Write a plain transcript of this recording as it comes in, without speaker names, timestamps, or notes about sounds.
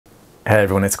Hey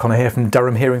everyone, it's Connor here from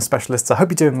Durham Hearing Specialists. I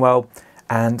hope you're doing well,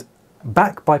 and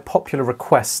back by popular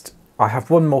request, I have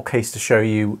one more case to show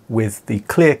you with the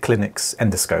Clear Clinics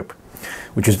endoscope,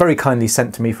 which was very kindly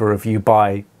sent to me for review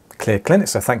by Clear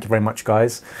Clinics, so thank you very much,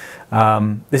 guys.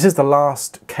 This is the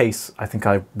last case I think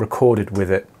I recorded with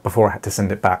it before I had to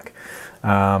send it back,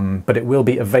 but it will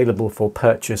be available for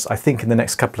purchase I think in the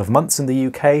next couple of months in the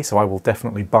UK, so I will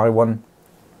definitely buy one.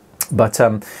 But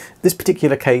this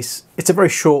particular case, it's a very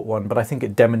short one, but I think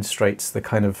it demonstrates the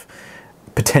kind of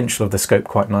potential of the scope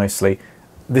quite nicely.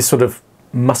 This sort of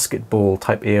musket ball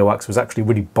type earwax was actually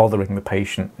really bothering the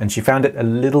patient, and she found it a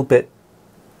little bit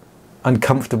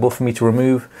uncomfortable for me to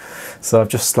remove, so I've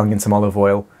just slung in some olive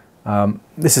oil.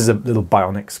 This is a little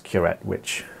bionics curette,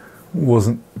 which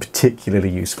wasn't particularly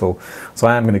useful, so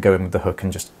I am going to go in with the hook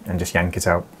and just yank it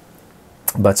out.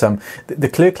 But the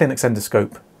Clear Clinics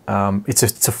endoscope, it's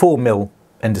a 4mm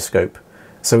endoscope,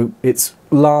 so it's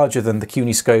larger than the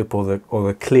CUNY scope or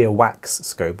the Clear Wax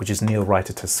scope, which is Neil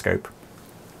Reiter's scope.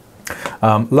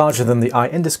 Larger than the eye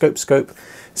endoscope scope,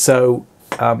 so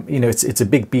you know, it's a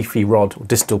big beefy rod or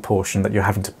distal portion that you're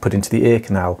having to put into the ear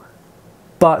canal.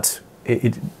 But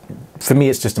for me,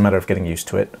 it's just a matter of getting used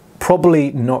to it.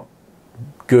 Probably not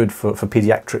good for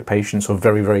pediatric patients or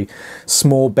very, very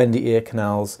small bendy ear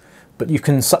canals, but you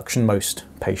can suction most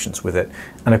patients with it.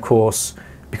 And of course,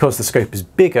 because the scope is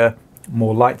bigger,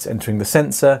 more light's entering the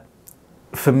sensor.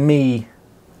 For me,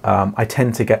 I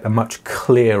tend to get a much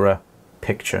clearer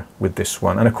picture with this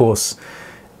one. And of course,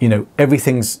 you know,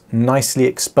 everything's nicely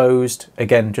exposed.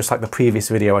 Again, just like the previous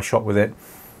video I shot with it,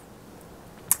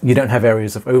 you don't have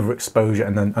areas of overexposure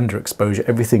and then underexposure.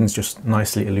 Everything's just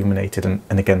nicely illuminated and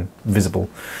again, visible.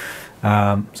 So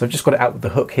I've just got it out with the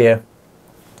hook here.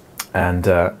 And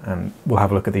we'll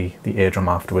have a look at the eardrum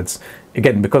afterwards.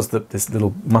 Again, because this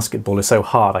little musket ball is so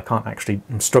hard,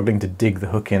 I'm struggling to dig the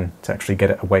hook in to actually get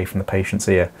it away from the patient's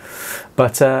ear.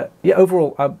 But yeah,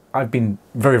 overall, I've been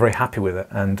very, very happy with it.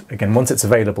 And again, once it's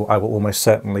available, I will almost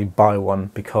certainly buy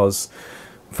one, because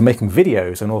for making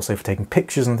videos and also for taking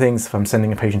pictures and things, if I'm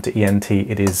sending a patient to ENT,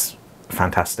 it is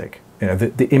fantastic. You know,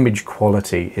 the image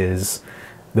quality is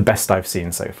the best I've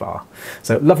seen so far.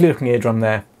 So lovely looking eardrum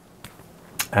there.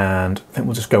 And I think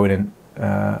we'll just go in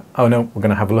oh no, we're going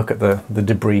to have a look at the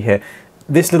debris here.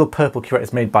 This little purple curette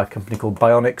is made by a company called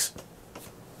Bionics.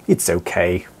 It's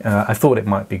okay. I thought it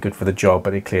might be good for the job,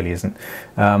 but it clearly isn't.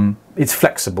 It's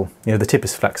flexible. You know, the tip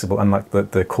is flexible, unlike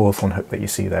the Cawthorn hook that you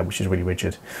see there, which is really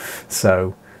rigid.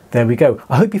 So there we go.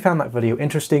 I hope you found that video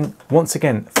interesting. Once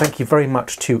again, thank you very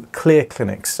much to Clear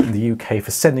Clinics in the UK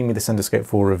for sending me this endoscope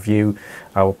for review.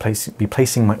 I will be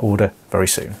placing my order very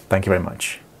soon. Thank you very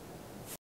much.